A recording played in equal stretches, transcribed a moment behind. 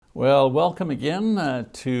Well, welcome again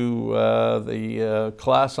to the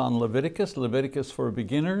class on Leviticus, Leviticus for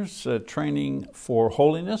Beginners, Training for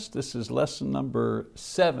Holiness. This is lesson number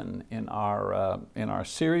 7 in our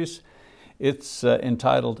series. It's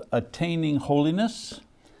entitled Attaining Holiness,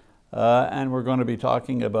 and we're going to be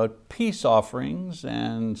talking about peace offerings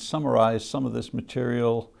and summarize some of this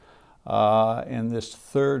material in this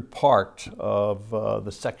third part of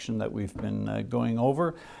the section that we've been going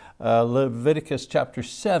over. Leviticus chapter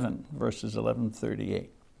 7, verses 11-38.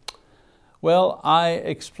 Well, I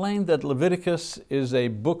explained that Leviticus is a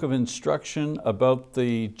book of instruction about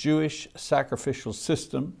the Jewish sacrificial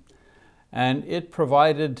system, and it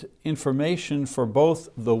provided information for both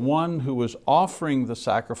the one who was offering the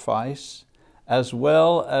sacrifice as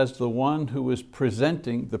well as the one who was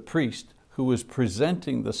presenting, the priest, who was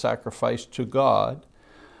presenting the sacrifice to God,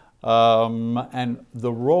 and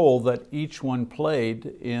the role that each one played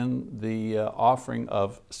in the offering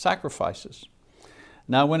of sacrifices.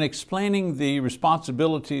 Now, when explaining the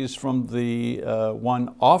responsibilities from the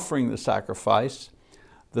one offering the sacrifices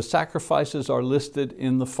are listed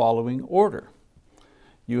in the following order.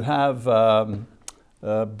 You have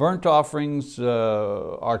burnt offerings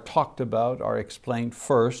are talked about, are explained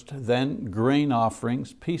first, then grain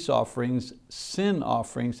offerings, peace offerings, sin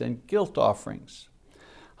offerings, and guilt offerings.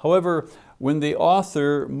 However, when the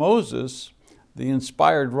author, Moses, the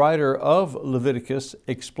inspired writer of Leviticus,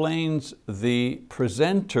 explains the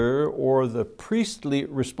presenter or the priestly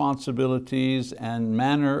responsibilities and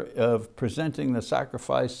manner of presenting the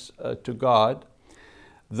sacrifice to God,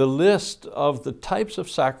 the list of the types of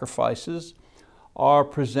sacrifices are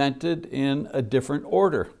presented in a different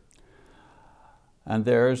order. And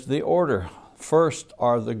there's the order. First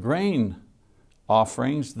are the grain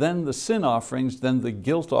offerings, then the sin offerings, then the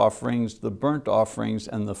guilt offerings, the burnt offerings,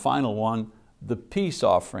 and the final one, the peace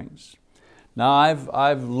offerings. Now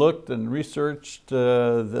I've looked and researched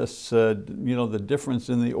this, the difference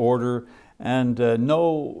in the order, and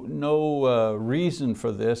no reason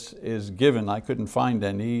for this is given. I couldn't find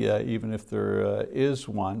any, even if there is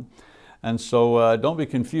one. And so don't be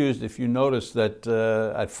confused if you notice that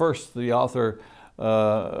at first the author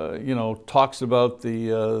talks about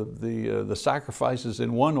the sacrifices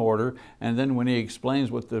in one order, and then when he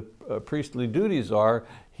explains what the priestly duties are,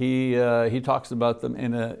 he talks about them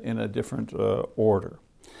in a different order.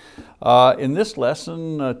 In this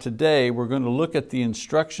lesson today, we're going to look at the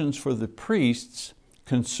instructions for the priests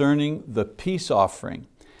concerning the peace offering,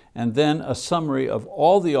 and then a summary of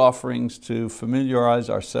all the offerings to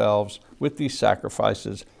familiarize ourselves with these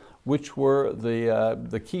sacrifices, which were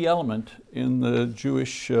the key element in the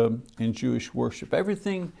Jewish worship.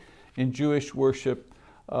 Everything in Jewish worship,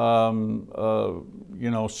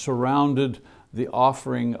 surrounded the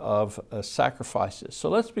offering of sacrifices. So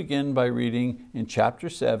let's begin by reading in chapter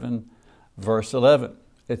 7, verse 11.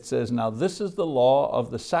 It says, "Now this is the law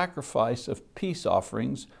of the sacrifice of peace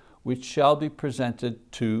offerings, which shall be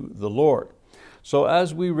presented to the Lord." So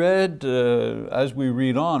as we read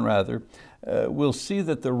on, we'll see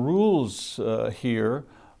that the rules here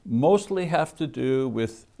mostly have to do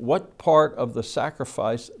with what part of the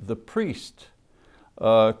sacrifice the priest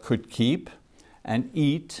could keep and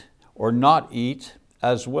eat or not eat,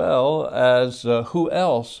 as well as who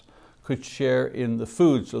else could share in the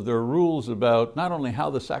food. So there are rules about not only how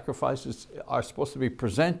the sacrifices are supposed to be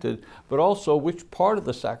presented, but also which part of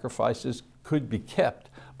the sacrifices could be kept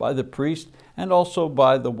by the priest and also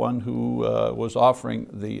by the one who was offering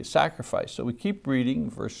the sacrifice. So we keep reading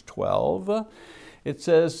verse 12. It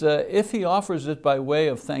says, "If he offers it by way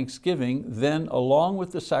of thanksgiving, then along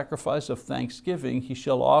with the sacrifice of thanksgiving he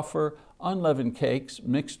shall offer unleavened cakes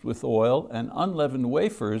mixed with oil, and unleavened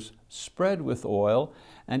wafers spread with oil,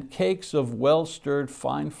 and cakes of well-stirred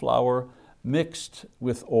fine flour mixed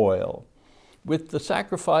with oil. With the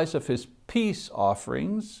sacrifice of his peace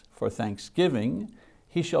offerings for thanksgiving,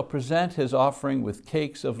 he shall present his offering with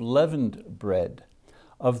cakes of leavened bread.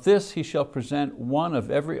 Of this he shall present one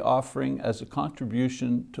of every offering as a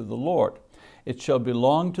contribution to the Lord. It shall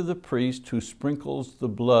belong to the priest who sprinkles the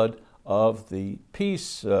blood of the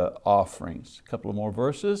peace offerings." A couple of more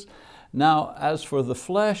verses. "Now as for the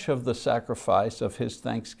flesh of the sacrifice of his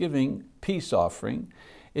thanksgiving peace offering,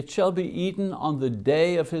 it shall be eaten on the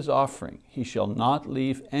day of his offering. He shall not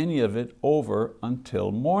leave any of it over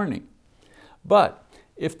until morning. But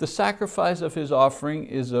if the sacrifice of his offering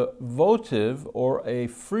is a votive or a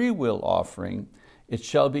free will offering, it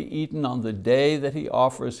shall be eaten on the day that he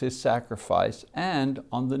offers his sacrifice, and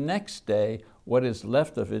on the next day what is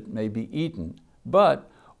left of it may be eaten. But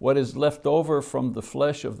what is left over from the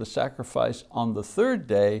flesh of the sacrifice on the third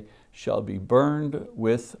day shall be burned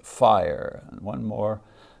with fire." And one more.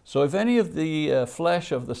 So if any of the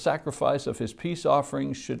flesh of the sacrifice of his peace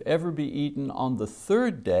offering should ever be eaten on the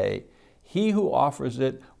third day, he who offers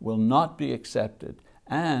it will not be accepted,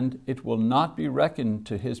 and it will not be reckoned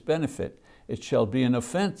to his benefit. It shall be an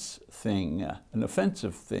offensive thing,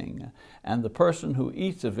 and the person who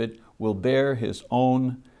eats of it will bear his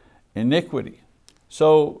own iniquity.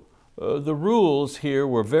 So the rules here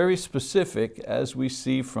were very specific, as we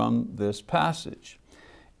see from this passage.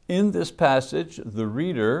 In this passage, the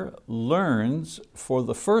reader learns for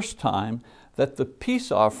the first time that the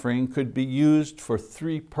peace offering could be used for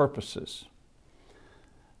three purposes.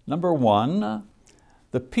 Number one,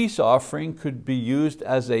 the peace offering could be used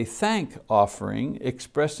as a thank offering,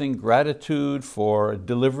 expressing gratitude for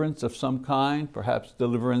deliverance of some kind, perhaps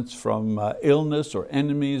deliverance from illness or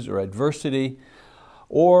enemies or adversity,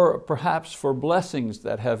 or perhaps for blessings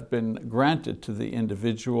that have been granted to the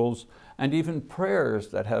individuals, and even prayers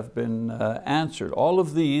that have been answered. All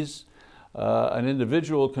of these, an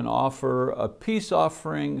individual can offer a peace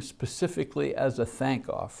offering specifically as a thank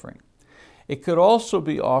offering. It could also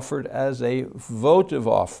be offered as a votive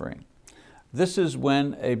offering. This is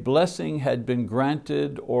when a blessing had been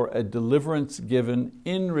granted or a deliverance given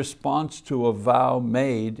in response to a vow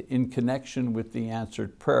made in connection with the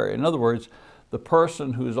answered prayer. In other words, the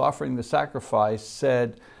person who is offering the sacrifice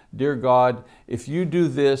said, "Dear God, if you do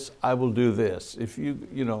this, I will do this. If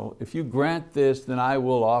you grant this, then I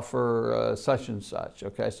will offer such and such."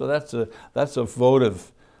 Okay, so that's a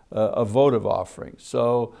votive offering.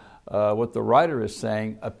 So what the writer is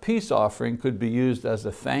saying, a peace offering could be used as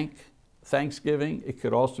a thanksgiving. It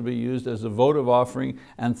could also be used as a votive offering,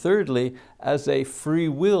 and thirdly, as a free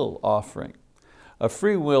will offering. A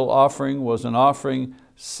free will offering was an offering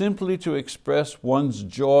simply to express one's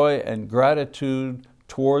joy and gratitude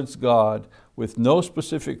towards God with no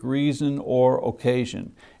specific reason or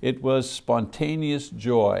occasion. It was spontaneous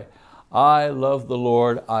joy. I love the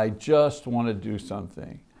Lord, I just want to do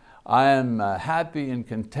something. I am happy and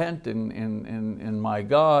content in my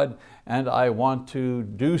God, and I want to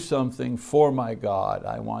do something for my God.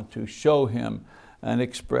 I want to show Him and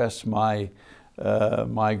express my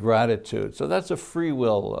gratitude. So that's a free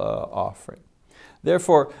will offering.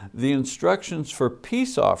 Therefore, the instructions for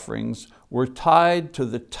peace offerings were tied to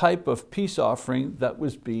the type of peace offering that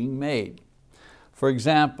was being made. For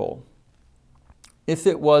example, if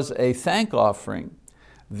it was a thank offering,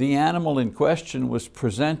 the animal in question was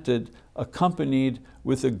presented accompanied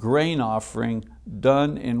with a grain offering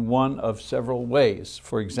done in one of several ways.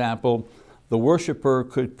 For example, the worshiper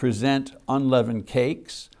could present unleavened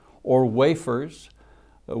cakes or wafers.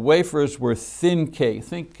 Wafers were thin cake.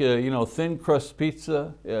 Think thin crust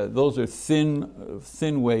pizza. Those are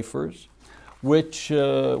thin wafers, which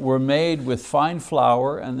were made with fine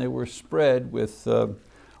flour, and they were spread with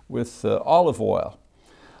olive oil.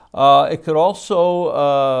 You could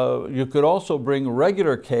also bring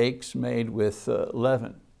regular cakes made with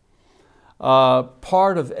leaven.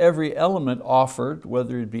 Part of every element offered,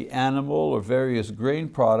 whether it be animal or various grain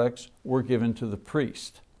products, were given to the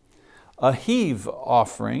priest. A heave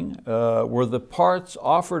offering were the parts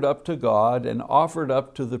offered up to God and offered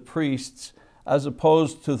up to the priests, as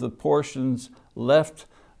opposed to the portions left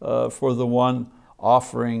for the one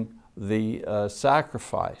offering the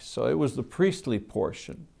sacrifice. So it was the priestly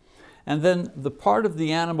portion. And then the part of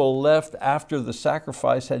the animal left after the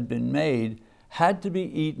sacrifice had been made had to be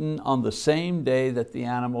eaten on the same day that the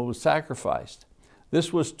animal was sacrificed.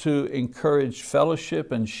 This was to encourage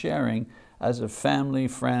fellowship and sharing as a family,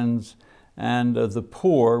 friends, and the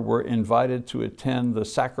poor were invited to attend the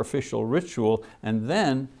sacrificial ritual and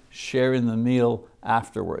then share in the meal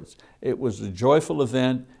afterwards. It was a joyful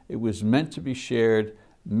event. It was meant to be shared,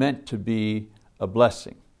 meant to be a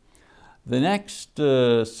blessing. The next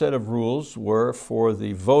set of rules were for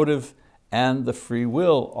the votive and the free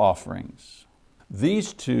will offerings.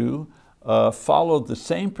 These two followed the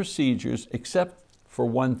same procedures except for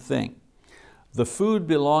one thing. The food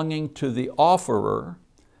belonging to the offerer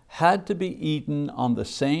had to be eaten on the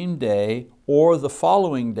same day or the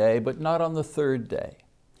following day, but not on the third day.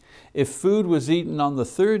 If food was eaten on the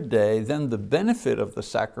third day, then the benefit of the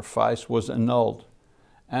sacrifice was annulled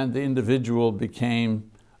and the individual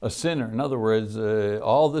became a sinner. In other words,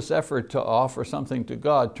 all this effort to offer something to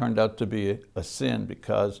God turned out to be a sin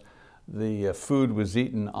because the food was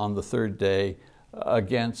eaten on the third day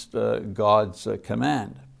against God's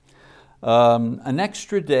command. An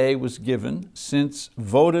extra day was given since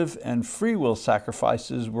votive and free will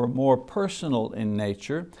sacrifices were more personal in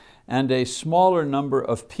nature, and a smaller number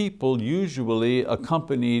of people usually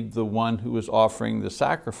accompanied the one who was offering the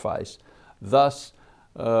sacrifice. Thus,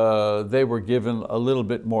 they were given a little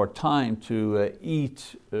bit more time to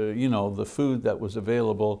eat the food that was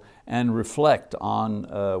available and reflect on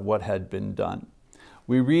what had been done.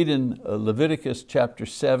 We read in Leviticus chapter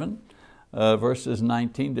 7, verses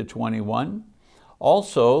 19 to 21,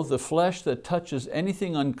 "Also the flesh that touches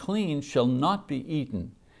anything unclean shall not be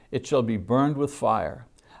eaten. It shall be burned with fire.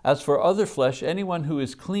 As for other flesh, anyone who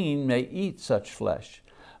is clean may eat such flesh.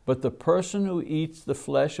 But the person who eats the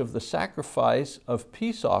flesh of the sacrifice of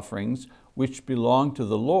peace offerings, which belong to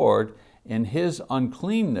the Lord, in his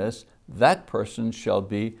uncleanness, that person shall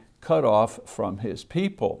be cut off from his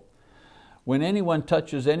people. When anyone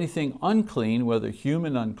touches anything unclean, whether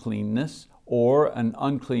human uncleanness, or an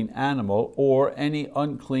unclean animal, or any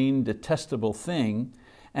unclean detestable thing,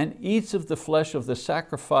 and eats of the flesh of the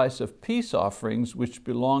sacrifice of peace offerings, which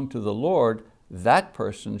belong to the Lord, that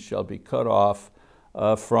person shall be cut off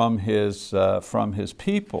from his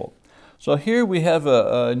people." So here we have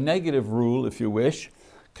a negative rule, if you wish,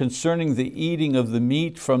 concerning the eating of the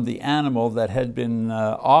meat from the animal that had been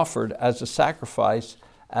offered as a sacrifice,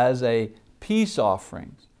 as a peace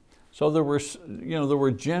offering. So there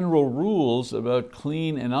were general rules about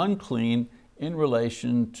clean and unclean in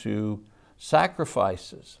relation to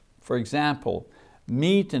sacrifices. For example,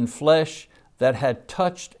 meat and flesh that had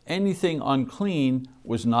touched anything unclean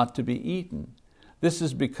was not to be eaten. This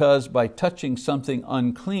is because by touching something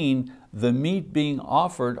unclean, the meat being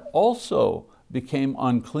offered also became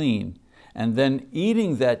unclean, and then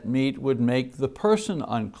eating that meat would make the person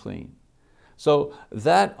unclean. So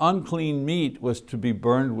that unclean meat was to be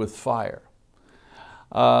burned with fire.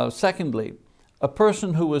 Secondly, a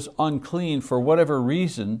person who was unclean for whatever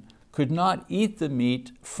reason could not eat the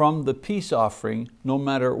meat from the peace offering, no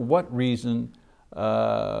matter what reason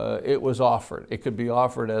it was offered. It could be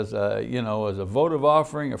offered as a votive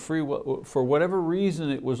offering, for whatever reason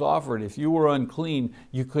it was offered. If you were unclean,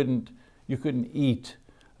 you couldn't eat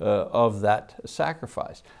of that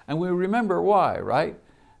sacrifice. And we remember why, right?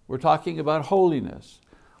 We're talking about holiness.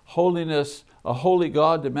 Holiness, a holy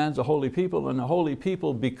God demands a holy people, and a holy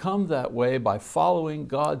people become that way by following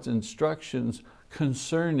God's instructions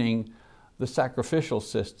concerning the sacrificial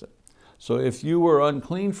system. So if you were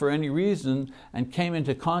unclean for any reason and came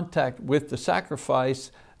into contact with the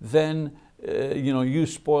sacrifice, then you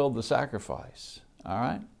spoiled the sacrifice. All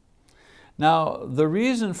right? Now, the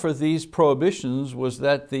reason for these prohibitions was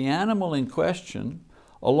that the animal in question,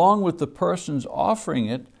 along with the persons offering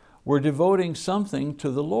it, were devoting something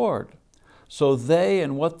to the Lord. So they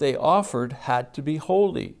and what they offered had to be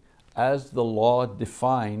holy, as the law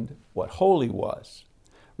defined what holy was.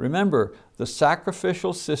 Remember, the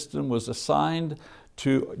sacrificial system was designed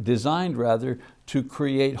to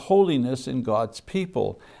create holiness in God's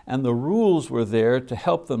people, and the rules were there to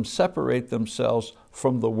help them separate themselves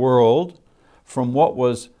from the world, from what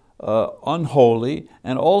was unholy,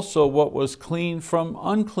 and also what was clean from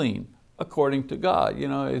unclean, according to God.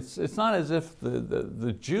 It's not as if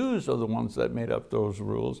the Jews are the ones that made up those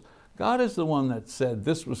rules. God is the one that said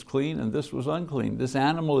this was clean and this was unclean. This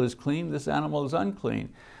animal is clean, this animal is unclean.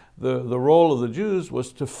 The role of the Jews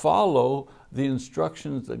was to follow the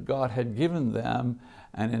instructions that God had given them,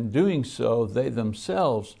 and in doing so, they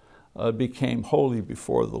themselves became holy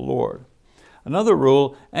before the Lord. Another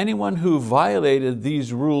rule, anyone who violated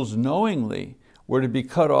these rules knowingly were to be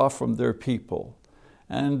cut off from their people.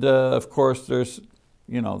 And of course,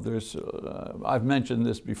 I've mentioned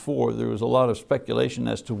this before, there was a lot of speculation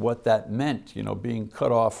as to what that meant, being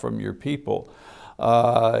cut off from your people.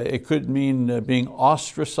 It could mean being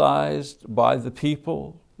ostracized by the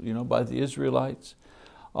people, by the Israelites.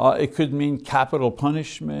 It could mean capital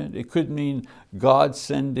punishment. It could mean God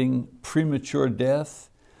sending premature death.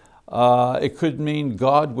 It could mean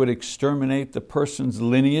God would exterminate the person's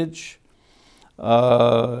lineage.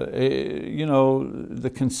 The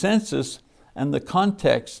consensus and the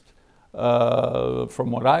context,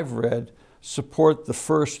 from what I've read, support the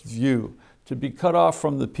first view. To be cut off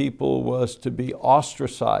from the people was to be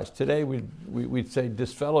ostracized. Today we'd say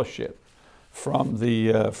disfellowship from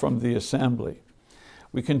the assembly.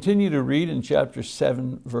 We continue to read in chapter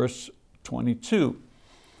 7, verse 22.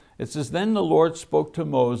 It says, "Then the Lord spoke to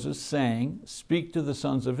Moses, saying, Speak to the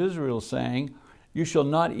sons of Israel, saying, You shall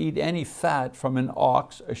not eat any fat from an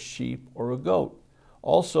ox, a sheep, or a goat.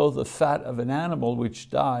 Also the fat of an animal which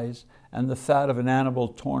dies, and the fat of an animal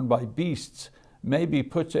torn by beasts, may be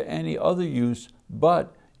put to any other use,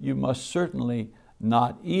 but you must certainly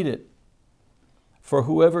not eat it. For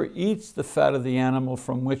whoever eats the fat of the animal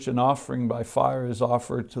from which an offering by fire is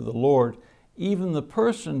offered to the Lord, even the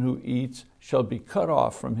person who eats shall be cut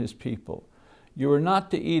off from his people. You are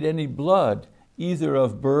not to eat any blood, either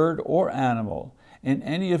of bird or animal. in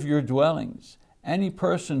any of your dwellings. Any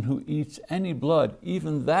person who eats any blood,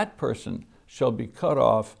 even that person shall be cut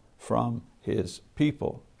off from his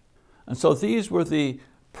people. And so these were the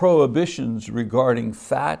prohibitions regarding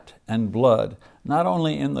fat and blood, not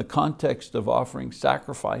only in the context of offering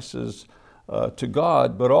sacrifices to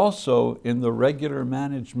God, but also in the regular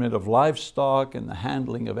management of livestock and the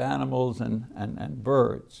handling of animals and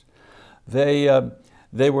birds. They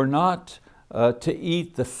were not to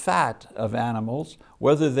eat the fat of animals,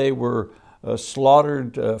 whether they were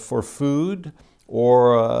slaughtered for food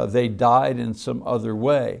or they died in some other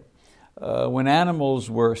way. When animals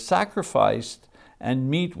were sacrificed and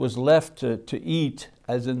meat was left to eat,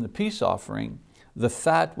 as in the peace offering, the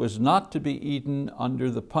fat was not to be eaten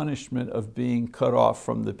under the punishment of being cut off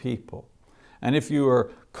from the people. And if you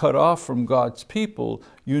are cut off from God's people,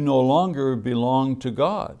 you no longer belong to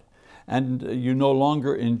God, and you no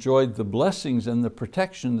longer enjoyed the blessings and the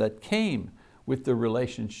protection that came with the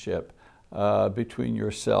relationship between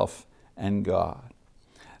yourself and God.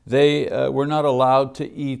 They were not allowed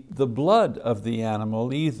to eat the blood of the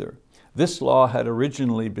animal either. This law had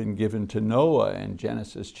originally been given to Noah in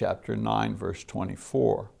Genesis chapter 9, verse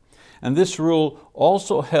 24. And this rule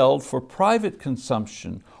also held for private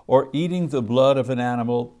consumption or eating the blood of an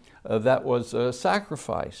animal that was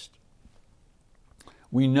sacrificed.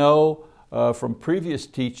 We know from previous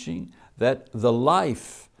teaching that the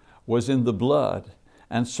life was in the blood,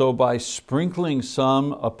 and so by sprinkling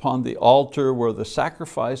some upon the altar where the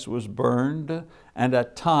sacrifice was burned, and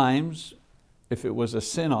at times, if it was a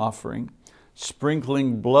sin offering,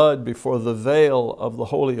 sprinkling blood before the veil of the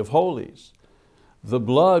Holy of Holies, the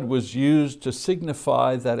blood was used to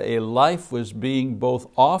signify that a life was being both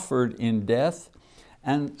offered in death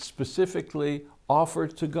and specifically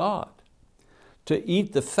offered to God. To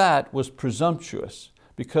eat the fat was presumptuous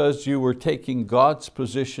because you were taking God's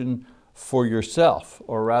position for yourself,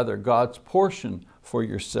 or rather God's portion for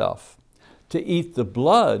yourself. To eat the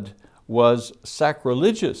blood was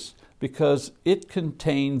sacrilegious because it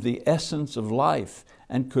contained the essence of life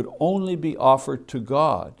and could only be offered to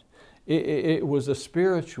God. It was a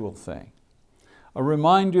spiritual thing. A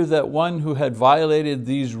reminder that one who had violated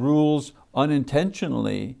these rules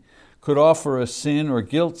unintentionally could offer a sin or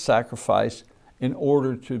guilt sacrifice in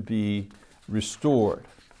order to be restored.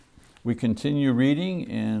 We continue reading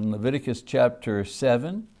in Leviticus chapter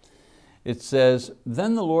 7. It says,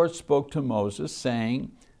 "Then the Lord spoke to Moses,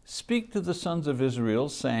 saying, Speak to the sons of Israel,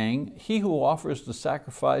 saying, He who offers the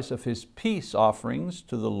sacrifice of his peace offerings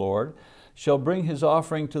to the Lord shall bring his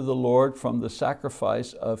offering to the Lord from the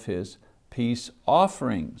sacrifice of his peace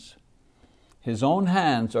offerings. His own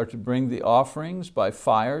hands are to bring the offerings by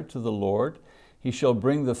fire to the Lord. He shall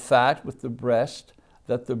bring the fat with the breast,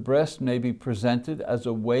 that the breast may be presented as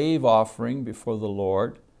a wave offering before the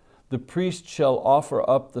Lord. The priest shall offer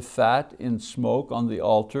up the fat in smoke on the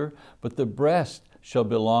altar, but the breast shall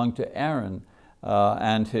belong to Aaron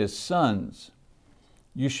and his sons.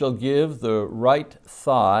 You shall give the right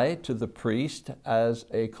thigh to the priest as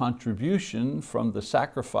a contribution from the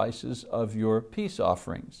sacrifices of your peace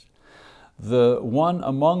offerings. The one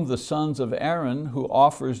among the sons of Aaron who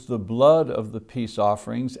offers the blood of the peace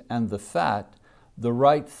offerings and the fat, the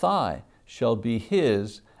right thigh shall be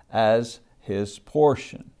his as his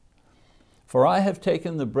portion. For I have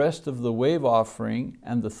taken the breast of the wave offering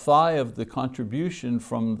and the thigh of the contribution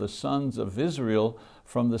from the sons of Israel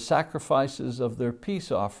from the sacrifices of their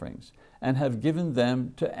peace offerings, and have given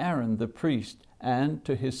them to Aaron the priest and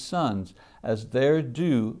to his sons as their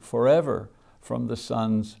due forever from the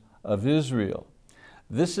sons of Israel.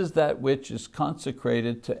 This is that which is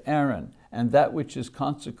consecrated to Aaron, and that which is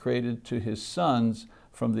consecrated to his sons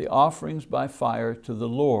from the offerings by fire to the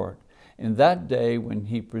Lord, in that day when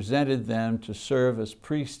he presented them to serve as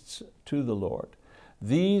priests to the Lord.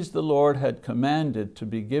 These the Lord had commanded to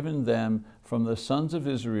be given them from the sons of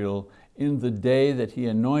Israel in the day that he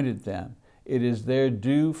anointed them. It is their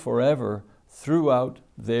due forever throughout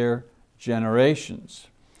their generations.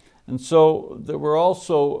 And so there were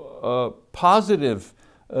also positive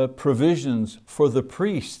provisions for the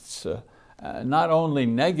priests, not only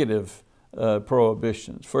negative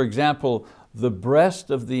prohibitions. For example, the breast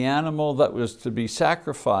of the animal that was to be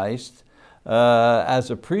sacrificed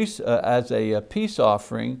as a peace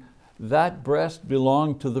offering, that breast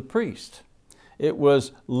belonged to the priest. It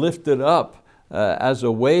was lifted up as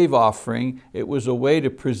a wave offering. It was a way to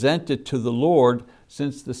present it to the Lord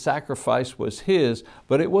since the sacrifice was his,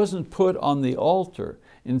 but it wasn't put on the altar.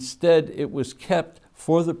 Instead, it was kept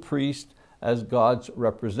for the priest as God's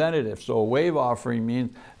representative. So a wave offering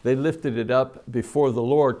means they lifted it up before the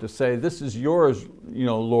Lord to say, this is yours,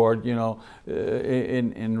 Lord,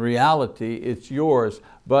 in reality it's yours,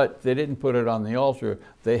 but they didn't put it on the altar,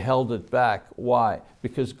 they held it back. Why?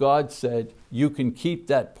 Because God said, you can keep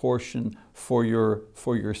that portion for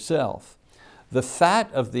yourself. The fat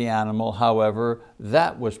of the animal, however,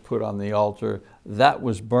 that was put on the altar, that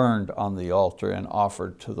was burned on the altar and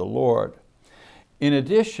offered to the Lord. In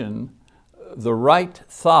addition, the right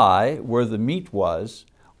thigh, where the meat was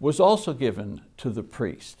also given to the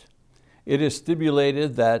priest. It is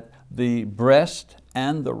stipulated that the breast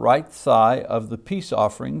and the right thigh of the peace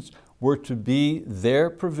offerings were to be their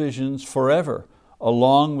provisions forever,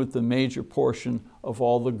 along with the major portion of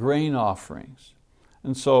all the grain offerings.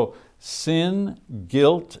 And so sin,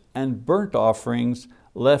 guilt, and burnt offerings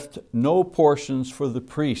left no portions for the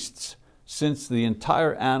priests, since the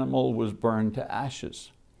entire animal was burned to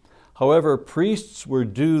ashes. However, priests were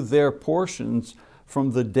due their portions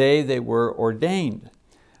from the day they were ordained.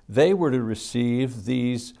 They were to receive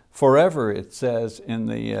these forever, it says in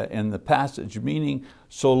the passage, meaning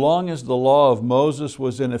so long as the law of Moses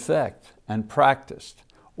was in effect and practiced,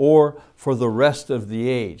 or for the rest of the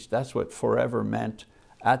age. That's what forever meant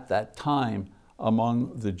at that time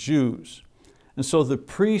among the Jews. And so the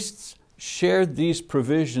priests shared these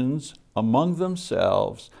provisions among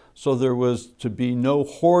themselves, so there was to be no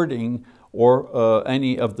hoarding or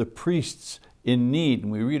any of the priests in need.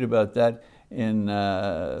 And we read about that in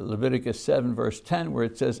Leviticus 7 verse 10, where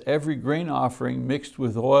it says, every grain offering mixed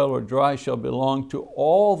with oil or dry shall belong to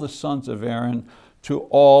all the sons of Aaron, to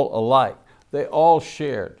all alike. They all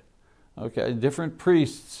shared. Okay, different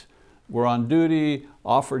priests were on duty,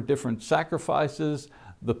 offered different sacrifices.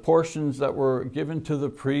 The portions that were given to the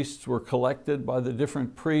priests were collected by the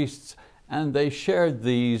different priests, and they shared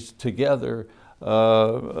these together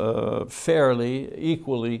fairly,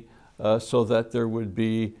 equally, so that there would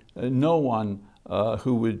be no one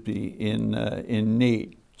who would be in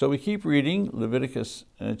need. So we keep reading Leviticus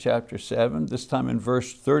chapter 7, this time in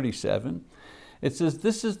verse 37. It says,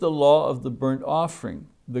 this is the law of the burnt offering,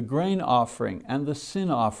 the grain offering, and the sin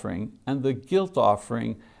offering, and the guilt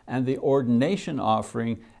offering, and the ordination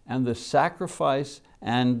offering, and the sacrifice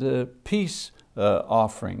and peace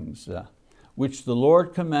offerings, which the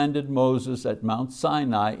Lord commanded Moses at Mount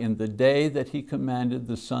Sinai in the day that he commanded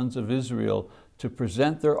the sons of Israel to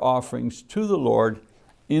present their offerings to the Lord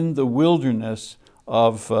in the wilderness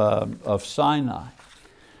of Sinai.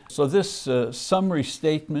 So this summary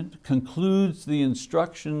statement concludes the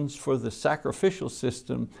instructions for the sacrificial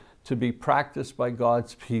system to be practiced by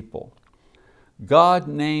God's people. God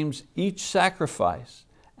names each sacrifice,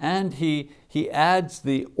 and he adds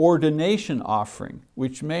the ordination offering,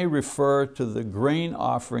 which may refer to the grain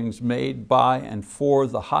offerings made by and for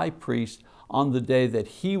the high priest on the day that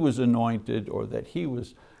he was anointed or that he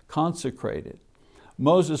was consecrated.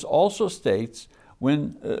 Moses also states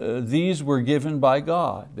when these were given by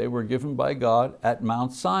God. They were given by God at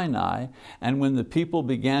Mount Sinai, and when the people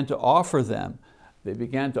began to offer them, they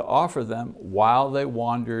began to offer them while they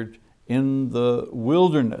wandered in the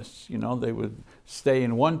wilderness. They would stay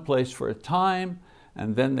in one place for a time,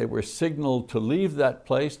 and then they were signaled to leave that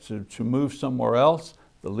place, to move somewhere else.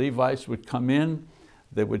 The Levites would come in,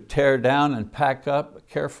 they would tear down and pack up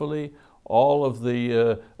carefully all of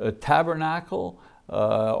the tabernacle,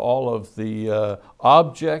 all of the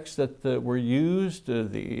objects that were used,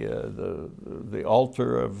 the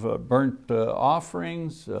altar of burnt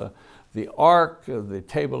offerings, the ark, the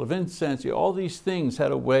table of incense. All these things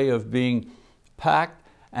had a way of being packed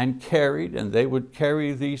and carried, and they would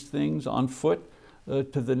carry these things on foot to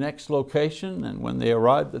the next location. And when they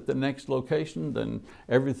arrived at the next location, then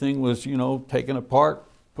everything was taken apart,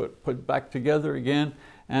 put back together again,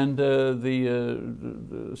 and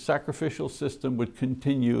the sacrificial system would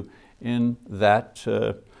continue in that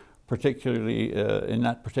particular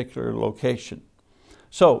location.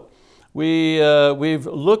 So we've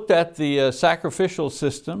looked at the sacrificial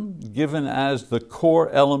system given as the core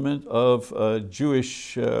element of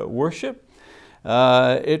Jewish worship.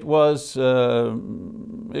 It was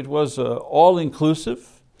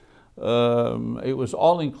all-inclusive. It was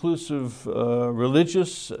all-inclusive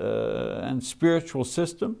religious and spiritual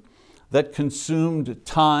system that consumed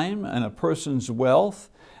time and a person's wealth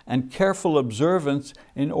and careful observance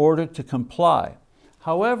in order to comply.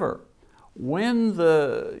 However, when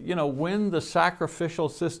the sacrificial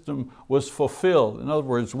system was fulfilled, in other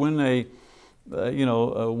words, when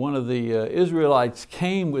one of the Israelites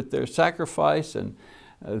came with their sacrifice and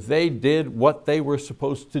they did what they were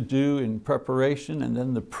supposed to do in preparation, and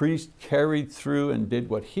then the priest carried through and did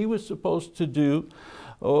what he was supposed to do,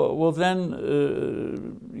 well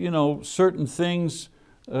then, certain things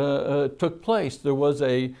took place. There was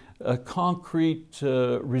a concrete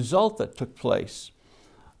result that took place.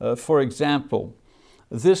 For example,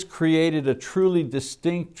 this created a truly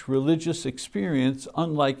distinct religious experience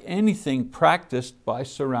unlike anything practiced by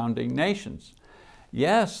surrounding nations.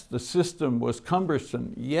 Yes, the system was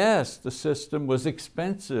cumbersome. Yes, the system was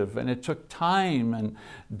expensive and it took time and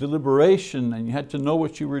deliberation and you had to know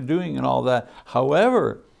what you were doing and all that.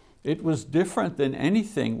 However, it was different than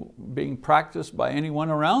anything being practiced by anyone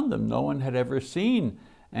around them. No one had ever seen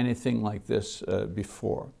anything like this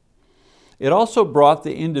before. It also brought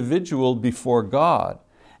the individual before God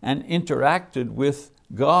and interacted with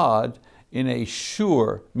God in a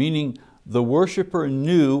sure, meaning the worshiper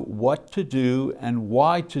knew what to do and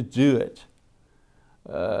why to do it.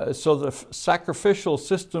 So the sacrificial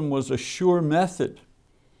system was a sure method.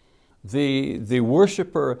 The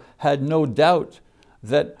worshiper had no doubt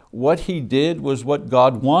that what he did was what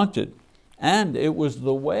God wanted, and it was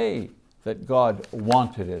the way that God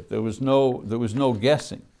wanted it. There was no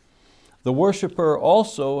guessing. The worshiper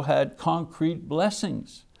also had concrete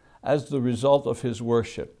blessings as the result of his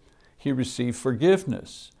worship. He received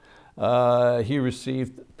forgiveness. He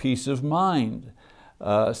received peace of mind,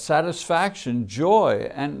 satisfaction,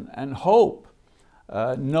 joy, and hope,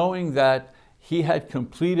 knowing that he had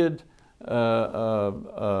completed an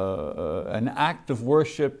act of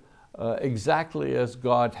worship exactly as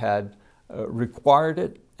God had required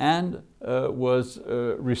it, and was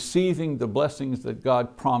receiving the blessings that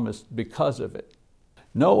God promised because of it.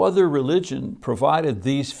 No other religion provided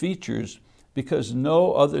these features because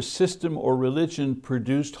no other system or religion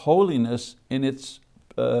produced holiness in its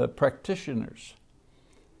practitioners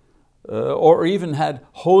or even had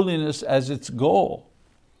holiness as its goal.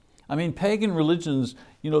 I mean, pagan religions,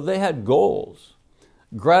 they had goals,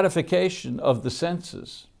 gratification of the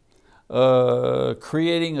senses,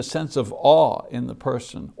 creating a sense of awe in the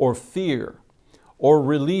person, or fear, or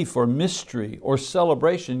relief, or mystery, or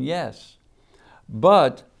celebration, yes.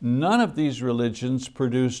 But none of these religions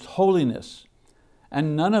produced holiness,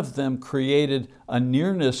 and none of them created a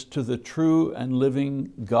nearness to the true and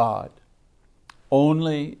living God.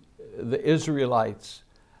 Only the Israelites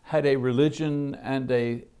had a religion and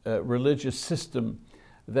a religious system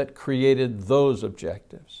that created those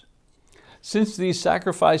objectives. Since these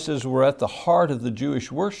sacrifices were at the heart of the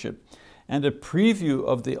Jewish worship and a preview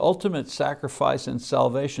of the ultimate sacrifice and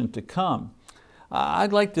salvation to come,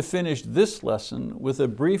 I'd like to finish this lesson with a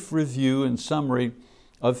brief review and summary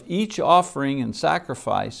of each offering and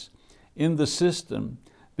sacrifice in the system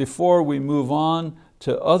before we move on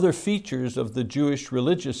to other features of the Jewish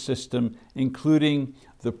religious system, including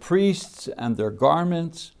the priests and their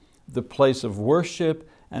garments, the place of worship,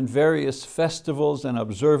 and various festivals and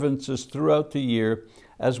observances throughout the year,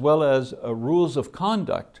 as well as rules of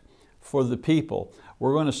conduct for the people.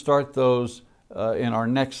 We're going to start those in our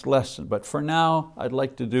next lesson. But for now, I'd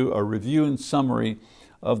like to do a review and summary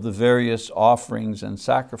of the various offerings and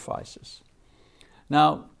sacrifices.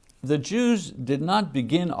 Now, the Jews did not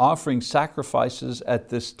begin offering sacrifices at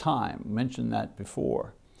this time. I mentioned that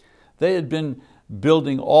before. They had been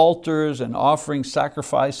building altars and offering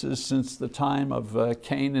sacrifices since the time of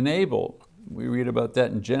Cain and Abel. We read about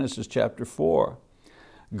that in Genesis chapter 4.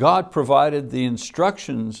 God provided the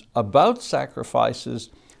instructions about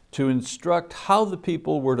sacrifices to instruct how the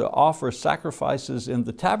people were to offer sacrifices in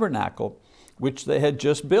the tabernacle, which they had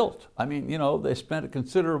just built. I mean, they spent a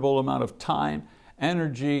considerable amount of time,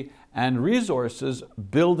 energy, and resources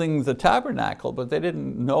building the tabernacle, but they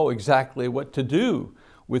didn't know exactly what to do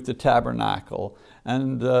with the tabernacle.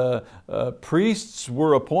 And priests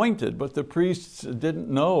were appointed, but the priests didn't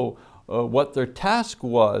know what their task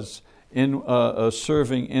was in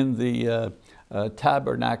serving in the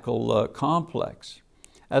tabernacle complex.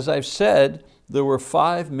 As I've said, there were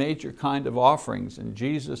 5 major kind of offerings, and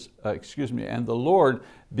and the Lord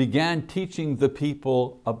began teaching the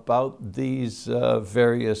people about these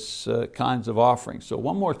various kinds of offerings. So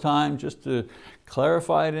one more time, just to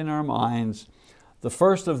clarify it in our minds, the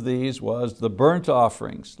first of these was the burnt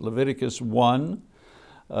offerings, Leviticus 1,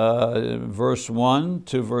 verse 1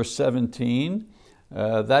 to verse 17.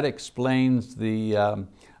 That explains the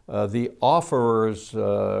offerer's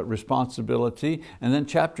responsibility. And then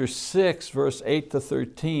chapter 6, verse 8 to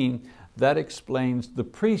 13, that explains the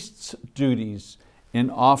priest's duties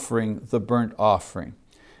in offering the burnt offering.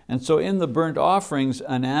 And so in the burnt offerings,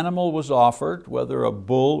 an animal was offered, whether a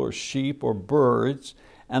bull or sheep or birds,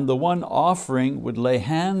 and the one offering would lay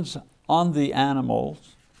hands on the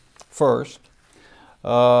animals first,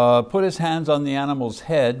 put his hands on the animal's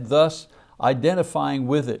head, thus identifying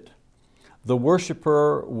with it. The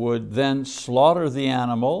worshiper would then slaughter the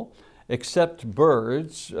animal, except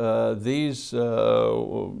birds. These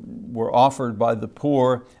were offered by the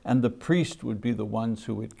poor, and the priest would be the ones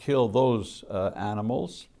who would kill those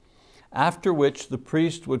animals. After which the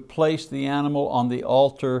priest would place the animal on the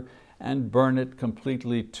altar and burn it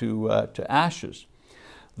completely to ashes.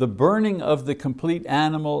 The burning of the complete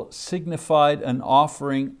animal signified an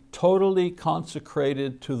offering totally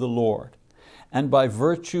consecrated to the Lord. And by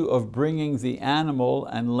virtue of bringing the animal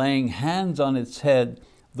and laying hands on its head,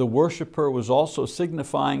 the worshiper was also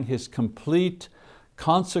signifying his complete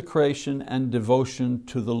consecration and devotion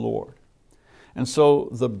to the Lord. And so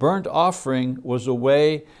the burnt offering was a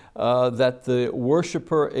way that the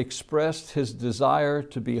worshiper expressed his desire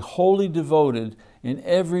to be wholly devoted in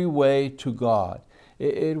every way to God.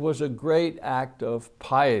 It was a great act of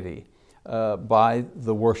piety by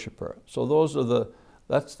the worshiper. So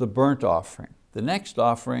that's the burnt offering. The next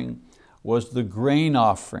offering was the grain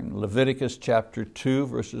offering. Leviticus chapter 2,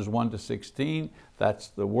 verses 1 to 16. That's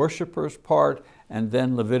the worshiper's part. And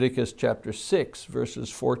then Leviticus chapter 6, verses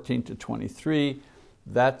 14 to 23.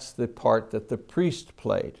 That's the part that the priest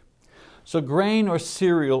played. So grain or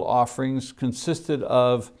cereal offerings consisted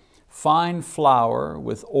of fine flour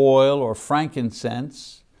with oil or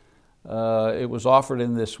frankincense. It was offered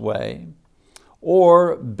in this way.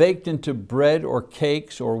 Or baked into bread or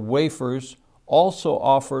cakes or wafers, also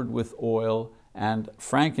offered with oil and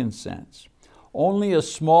frankincense. Only a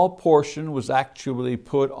small portion was actually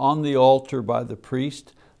put on the altar by the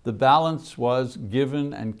priest. The balance was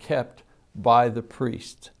given and kept by the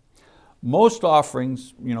priest. Most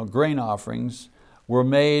offerings, grain offerings, were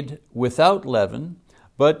made without leaven,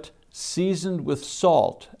 but seasoned with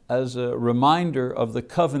salt as a reminder of the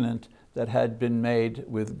covenant that had been made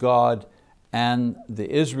with God and the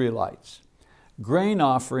Israelites. Grain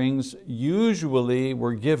offerings usually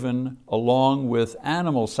were given along with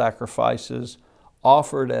animal sacrifices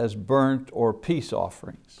offered as burnt or peace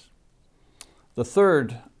offerings. The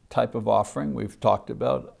third type of offering we've talked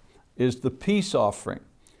about is the peace offering.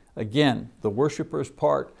 Again, the worshiper's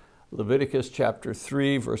part, Leviticus chapter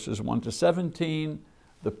 3, verses 1 to 17.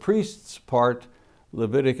 The priest's part,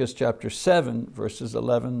 Leviticus chapter 7, verses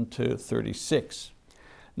 11 to 36.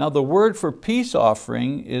 Now the word for peace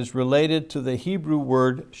offering is related to the Hebrew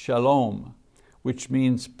word shalom, which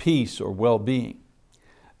means peace or well-being.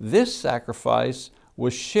 This sacrifice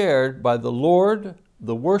was shared by the Lord,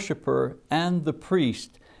 the worshiper, and the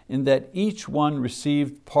priest, in that each one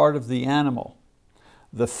received part of the animal.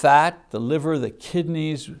 The fat, the liver, the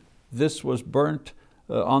kidneys, this was burnt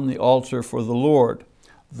on the altar for the Lord.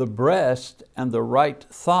 The breast and the right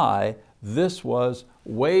thigh, this was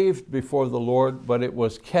waved before the Lord, but it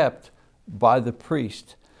was kept by the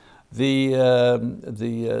priest. The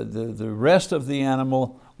rest of the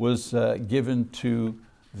animal was given to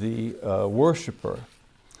the worshiper.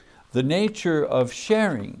 The nature of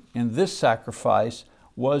sharing in this sacrifice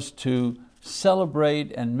was to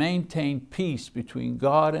celebrate and maintain peace between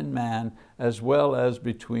God and man, as well as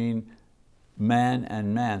between man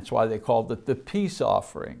and man. That's why they called it the peace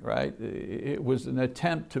offering, right? It was an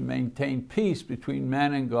attempt to maintain peace between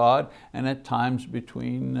man and God, and at times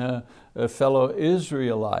between fellow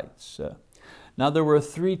Israelites. Now there were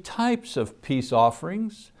three types of peace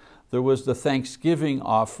offerings. There was the thanksgiving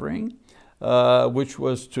offering, which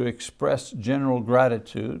was to express general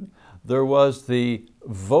gratitude. There was the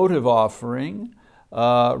votive offering,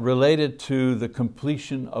 related to the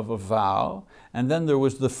completion of a vow. And then there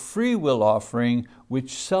was the free will offering,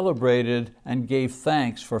 which celebrated and gave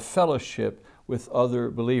thanks for fellowship with other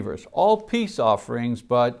believers. All peace offerings,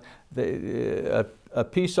 but a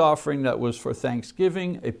peace offering that was for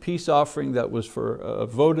thanksgiving, a peace offering that was for a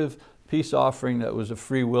votive, peace offering that was a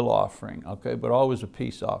free will offering, okay? But always a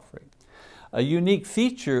peace offering. A unique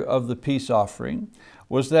feature of the peace offering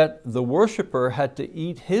was that the worshiper had to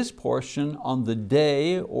eat his portion on the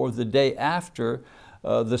day or the day after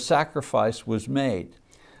the sacrifice was made.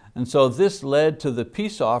 And so this led to the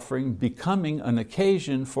peace offering becoming an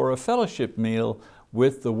occasion for a fellowship meal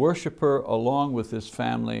with the worshiper along with his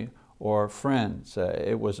family or friends.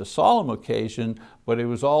 It was a solemn occasion, but it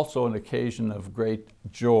was also an occasion of great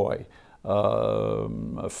joy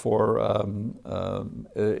for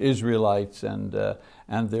Israelites and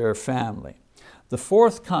their family. The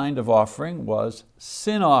fourth kind of offering was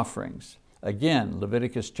sin offerings. Again,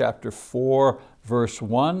 Leviticus chapter 4, verse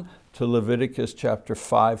 1 to Leviticus chapter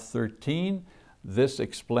 5, 13. This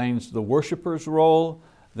explains the worshiper's role.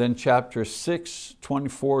 Then chapter 6,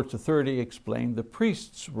 24 to 30 explained the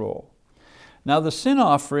priest's role. Now the sin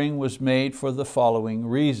offering was made for the following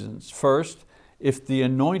reasons. First, if the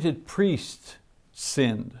anointed priest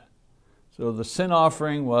sinned. So the sin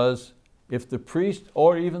offering was, if the priest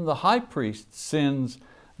or even the high priest sins,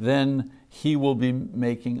 then he will be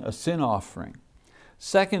making a sin offering.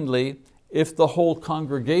 Secondly, if the whole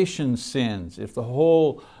congregation sins, if the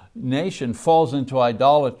whole nation falls into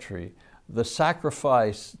idolatry, the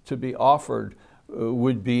sacrifice to be offered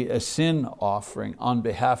would be a sin offering on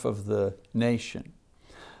behalf of the nation.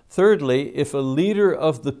 Thirdly, if a leader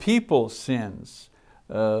of the people sins,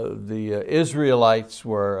 the Israelites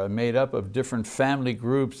were made up of different family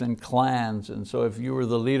groups and clans, and so if you were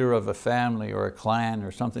the leader of a family or a clan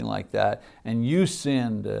or something like that, and you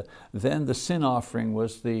sinned, then the sin offering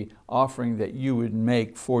was the offering that you would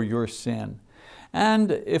make for your sin.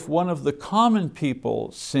 And if one of the common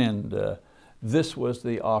people sinned, this was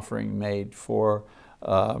the offering made for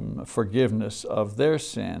forgiveness of their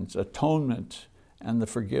sins, atonement, and the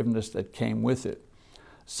forgiveness that came with it.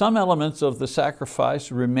 Some elements of the sacrifice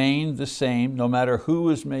remained the same no matter who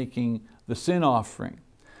was making the sin offering.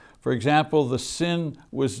 For example, the sin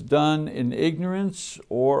was done in ignorance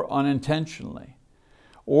or unintentionally,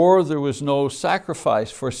 or there was no sacrifice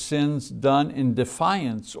for sins done in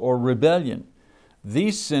defiance or rebellion.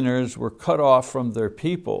 These sinners were cut off from their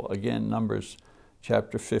people. Again, Numbers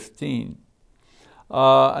chapter 15.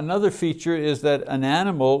 Another feature is that an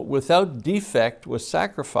animal without defect was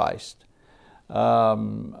sacrificed. But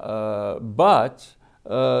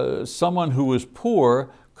someone who was poor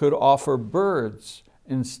could offer birds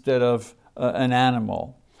instead of an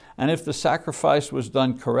animal. And if the sacrifice was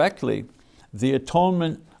done correctly, the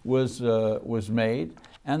atonement was made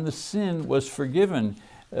and the sin was forgiven,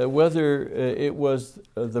 whether it was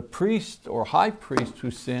the priest or high priest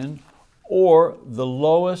who sinned or the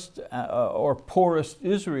lowest or poorest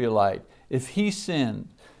Israelite. If he sinned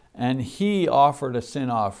and he offered a sin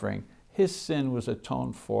offering, his sin was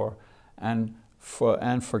atoned for and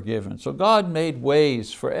forgiven. So God made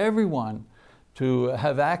ways for everyone to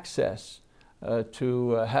have access,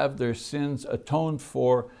 to have their sins atoned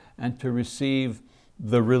for, and to receive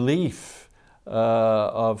the relief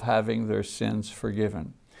of having their sins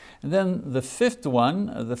forgiven. And then the fifth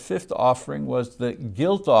offering was the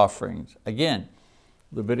guilt offerings. Again,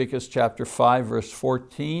 Leviticus chapter 5 verse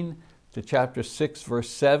 14 to chapter 6 verse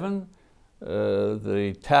 7,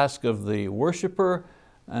 the task of the worshiper,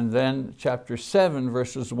 and then chapter 7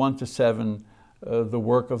 verses 1 to 7, the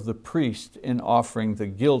work of the priest in offering the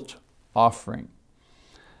guilt offering.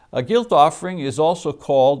 A guilt offering is also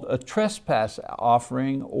called a trespass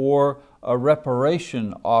offering or a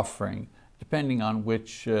reparation offering, depending on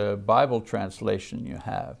which Bible translation you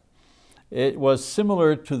have. It was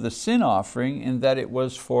similar to the sin offering in that it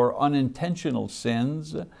was for unintentional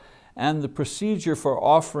sins, and the procedure for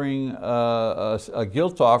offering a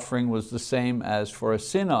guilt offering was the same as for a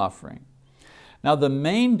sin offering. Now the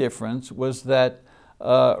main difference was that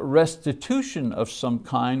restitution of some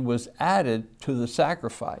kind was added to the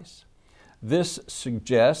sacrifice. This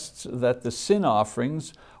suggests that the sin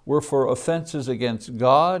offerings were for offenses against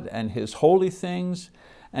God and His holy things,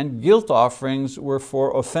 and guilt offerings were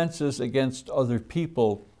for offenses against other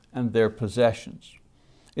people and their possessions.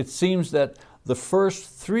 It seems that the first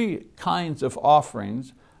three kinds of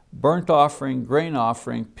offerings, burnt offering, grain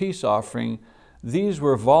offering, peace offering, these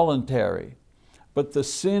were voluntary, but the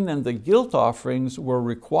sin and the guilt offerings were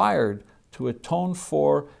required to atone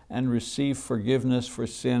for and receive forgiveness for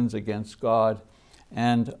sins against God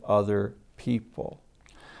and other people.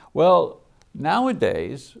 Well,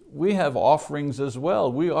 nowadays we have offerings as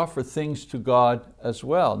well. We offer things to God as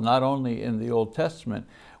well, not only in the Old Testament.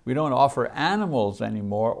 We don't offer animals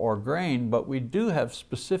anymore or grain, but we do have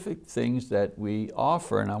specific things that we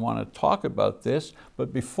offer, and I want to talk about this,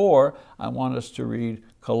 but before I want us to read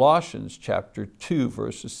Colossians chapter 2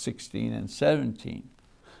 verses 16 and 17.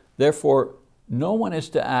 Therefore, no one is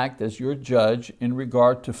to act as your judge in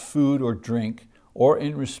regard to food or drink, or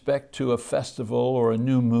in respect to a festival or a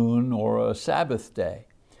new moon or a Sabbath day,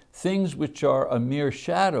 things which are a mere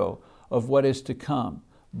shadow of what is to come,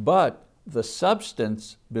 but the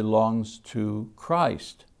substance belongs to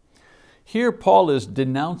Christ. Here Paul is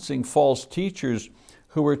denouncing false teachers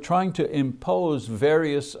who were trying to impose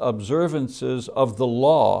various observances of the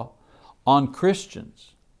law on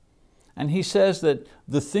Christians. And he says that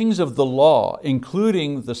the things of the law,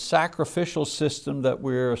 including the sacrificial system that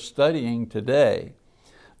we're studying today,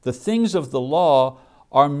 the things of the law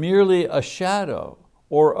are merely a shadow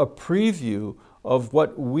or a preview of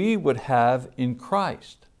what we would have in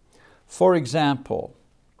Christ. For example,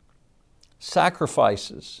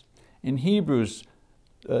 sacrifices. In Hebrews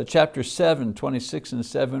chapter 7, 26 and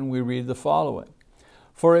 7, we read the following.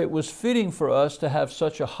 For it was fitting for us to have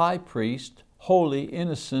such a high priest holy,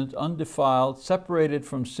 innocent, undefiled, separated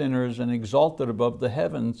from sinners and exalted above the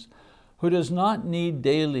heavens, who does not need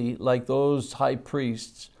daily, like those high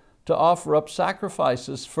priests, to offer up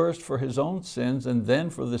sacrifices first for his own sins and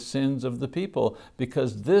then for the sins of the people,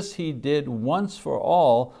 because this he did once for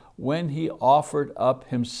all when he offered up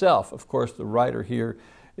himself. Of course, the writer here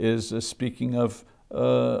is speaking of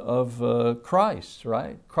Christ,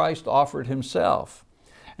 right? Christ offered himself.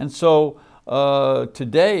 And so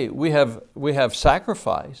today we have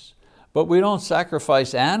sacrifice, but we don't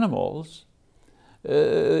sacrifice animals.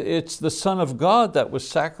 It's the Son of God that was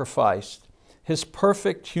sacrificed. His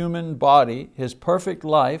perfect human body, his perfect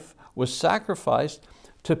life was sacrificed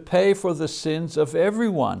to pay for the sins of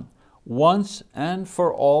everyone once and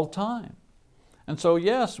for all time. And so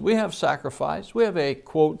yes, we have sacrifice. We have a,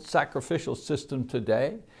 quote, sacrificial system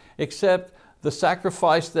today, except the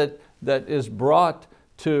sacrifice that is brought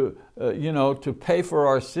to pay for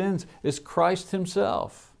our sins is Christ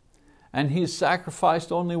himself. And he's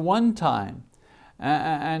sacrificed only one time.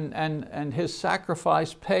 And his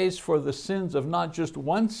sacrifice pays for the sins of not just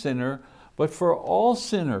one sinner, but for all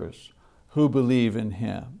sinners who believe in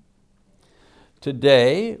him.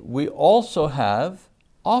 Today, we also have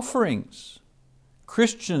offerings.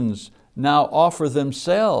 Christians now offer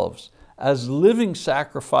themselves as living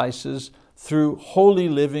sacrifices through holy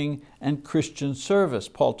living and Christian service.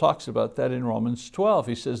 Paul talks about that in Romans 12.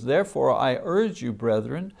 He says, "Therefore I urge you,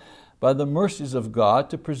 brethren, by the mercies of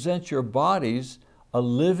God, to present your bodies a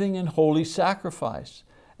living and holy sacrifice,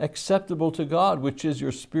 acceptable to God, which is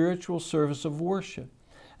your spiritual service of worship.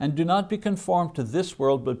 And do not be conformed to this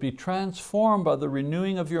world, but be transformed by the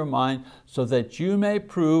renewing of your mind, so that you may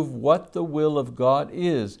prove what the will of God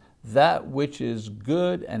is, that which is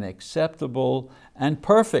good and acceptable and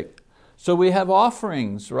perfect." So we have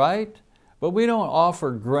offerings, right? But we don't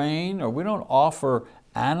offer grain or we don't offer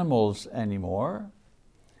animals anymore.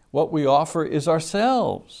 What we offer is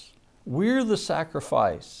ourselves. We're the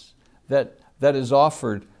sacrifice that is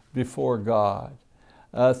offered before God.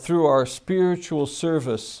 Through our spiritual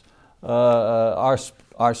service, our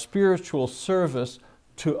spiritual service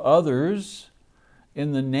to others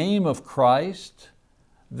in the name of Christ,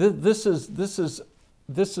 this is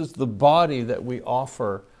the body that we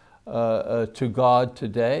offer to God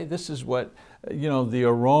today. This is what, the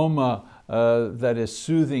aroma that is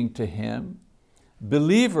soothing to him.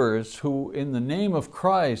 Believers who in the name of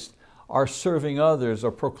Christ are serving others,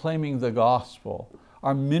 are proclaiming the gospel,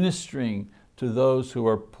 are ministering to those who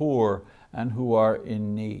are poor and who are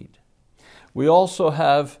in need. We also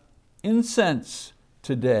have incense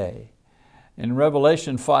today. In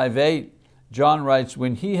Revelation 5:8, John writes,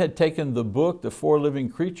 "When he had taken the book, the 4 living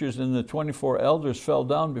creatures and the 24 elders fell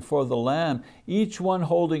down before the Lamb, each one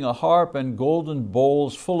holding a harp and golden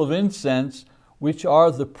bowls full of incense, which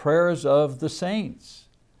are the prayers of the saints."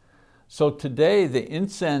 So today the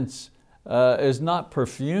incense is not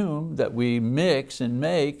perfume that we mix and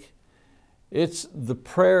make. It's the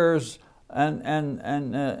prayers and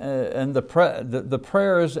the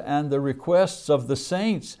prayers and the requests of the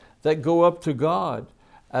saints that go up to God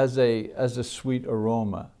as a sweet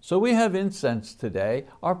aroma. So we have incense today.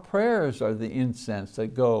 Our prayers are the incense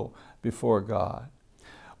that go before God.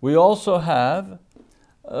 We also have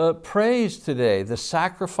praise today, the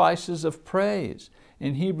sacrifices of praise.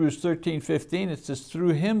 In Hebrews 13:15 it says,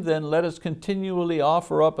 "Through him then let us continually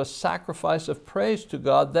offer up a sacrifice of praise to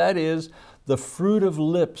God, that is, the fruit of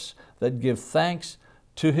lips that give thanks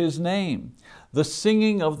to his name." The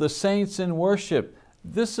singing of the saints in worship,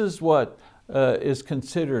 this is what is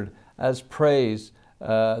considered as praise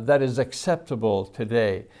that is acceptable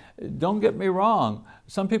today. Don't get me wrong.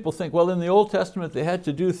 Some people think, well, in the Old Testament they had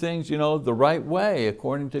to do things the right way,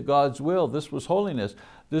 according to God's will. This was holiness.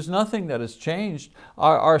 There's nothing that has changed.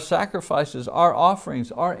 Our sacrifices, our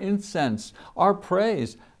offerings, our incense, our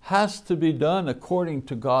praise has to be done according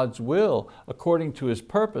to God's will, according to his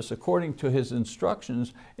purpose, according to his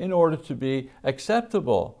instructions, in order to be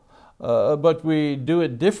acceptable. But we do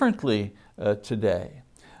it differently today.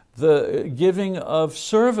 The giving of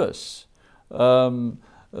service, the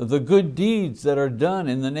good deeds that are done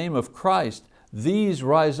in the name of Christ, these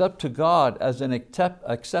rise up to God as an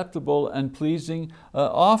acceptable and pleasing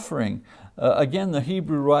offering. Again, the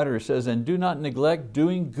Hebrew writer says, "And do not neglect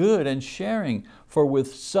doing good and sharing, for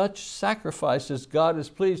with such sacrifices God is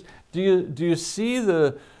pleased." Do you see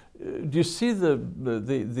the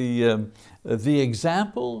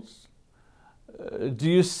examples? Do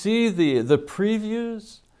you see the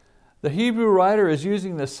previews? The Hebrew writer is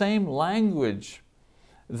using the same language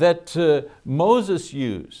that Moses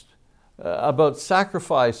used about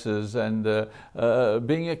sacrifices and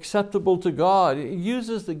being acceptable to God. He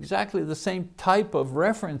uses exactly the same type of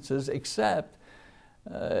references, except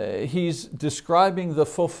he's describing the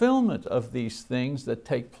fulfillment of these things that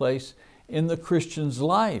take place in the Christian's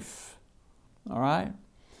life. All right?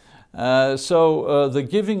 So the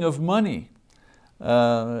giving of money,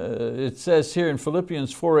 it says here in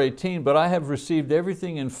Philippians 4:18, but I have received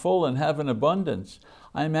everything in full and have an abundance.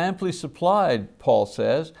 I am amply supplied, Paul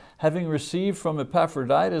says, having received from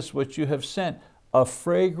Epaphroditus what you have sent, a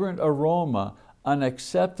fragrant aroma, an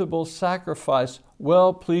acceptable sacrifice,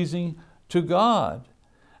 well-pleasing to God.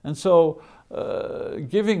 And so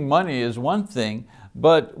giving money is one thing,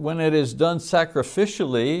 but when it is done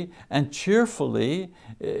sacrificially and cheerfully,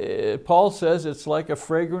 Paul says it's like a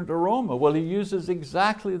fragrant aroma. Well, he uses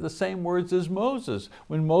exactly the same words as Moses.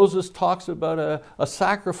 When Moses talks about a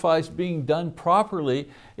sacrifice being done properly,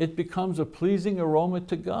 it becomes a pleasing aroma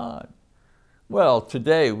to God. Well,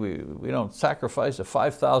 today we don't sacrifice a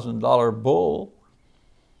 $5,000 bull,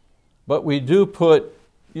 but we do put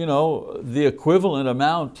the equivalent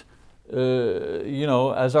amount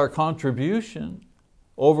as our contribution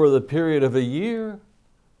over the period of a year.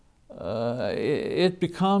 It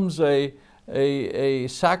becomes a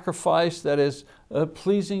sacrifice that is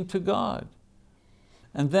pleasing to God.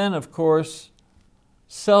 And then, of course,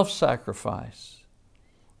 self-sacrifice.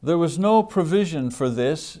 There was no provision for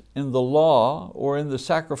this in the law or in the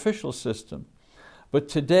sacrificial system. But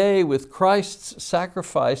today, with Christ's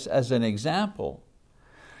sacrifice as an example,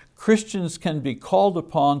 Christians can be called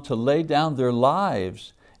upon to lay down their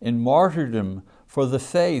lives in martyrdom for the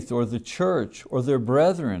faith or the church or their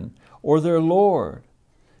brethren or their Lord.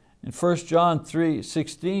 In 1 John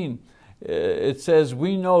 3:16, it says,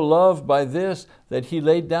 we know love by this, that He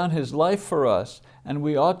laid down His life for us, and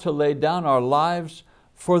we ought to lay down our lives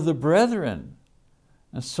for the brethren.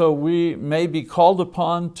 And so we may be called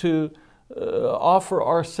upon to offer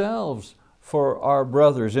ourselves for our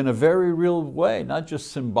brothers in a very real way, not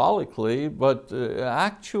just symbolically, but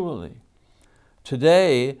actually.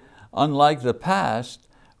 Today, unlike the past,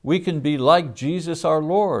 we can be like Jesus our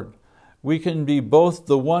Lord. We can be both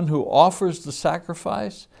the one who offers the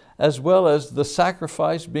sacrifice as well as the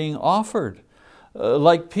sacrifice being offered,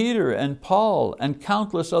 like Peter and Paul and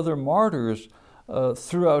countless other martyrs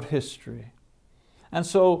throughout history. And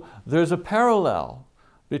so there's a parallel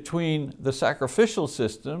between the sacrificial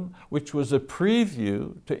system, which was a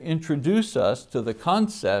preview to introduce us to the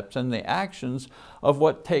concepts and the actions of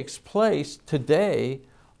what takes place today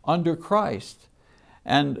under Christ.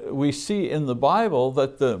 And we see in the Bible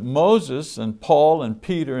that Moses and Paul and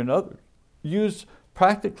Peter and others use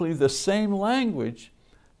practically the same language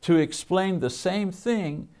to explain the same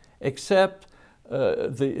thing, except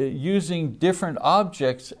using different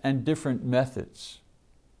objects and different methods.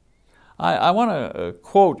 I want to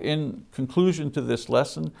quote in conclusion to this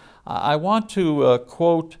lesson, I want to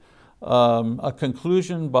quote a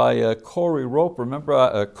conclusion by Cory Roper.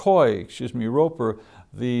 Remember, Coy Roper,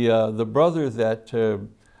 the brother that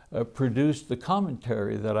produced the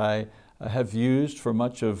commentary that I have used for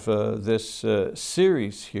much of this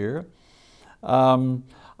series here.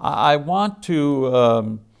 I want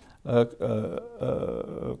to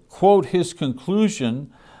quote his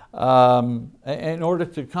conclusion in order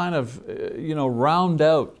to kind of round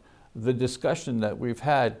out the discussion that we've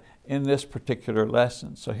had in this particular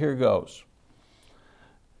lesson. So here goes.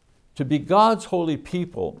 To be God's holy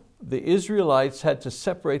people, the Israelites had to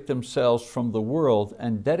separate themselves from the world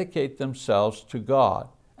and dedicate themselves to God,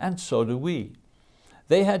 and so do we.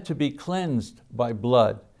 They had to be cleansed by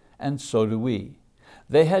blood, and so do we.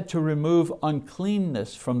 They had to remove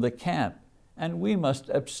uncleanness from the camp, and we must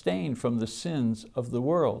abstain from the sins of the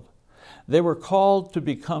world. They were called to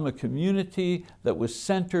become a community that was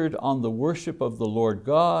centered on the worship of the Lord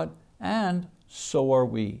God, and so are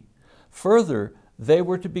we. Further, they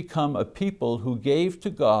were to become a people who gave to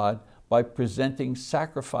God by presenting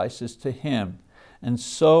sacrifices to Him, and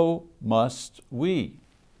so must we.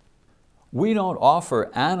 We don't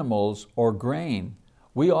offer animals or grain.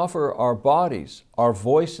 We offer our bodies, our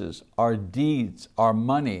voices, our deeds, our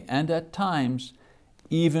money, and at times,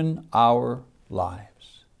 even our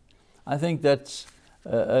lives. I think that's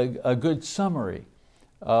a good summary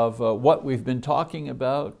of what we've been talking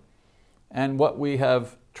about and what we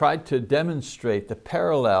have tried to demonstrate, the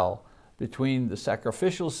parallel between the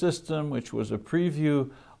sacrificial system, which was a preview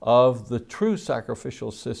of the true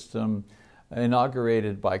sacrificial system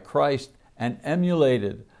inaugurated by Christ and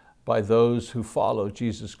emulated by those who follow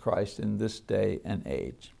Jesus Christ in this day and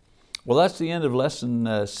age. Well, that's the end of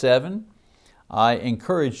lesson 7. I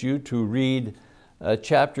encourage you to read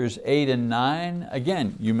chapters 8 and 9.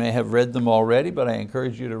 Again, you may have read them already, but I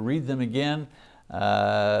encourage you to read them again.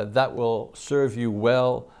 That will serve you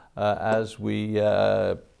well as we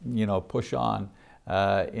push on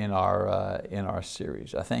in our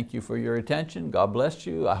series. I thank you for your attention. God bless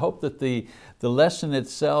you. I hope that the lesson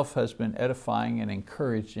itself has been edifying and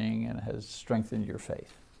encouraging and has strengthened your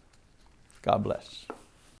faith. God bless.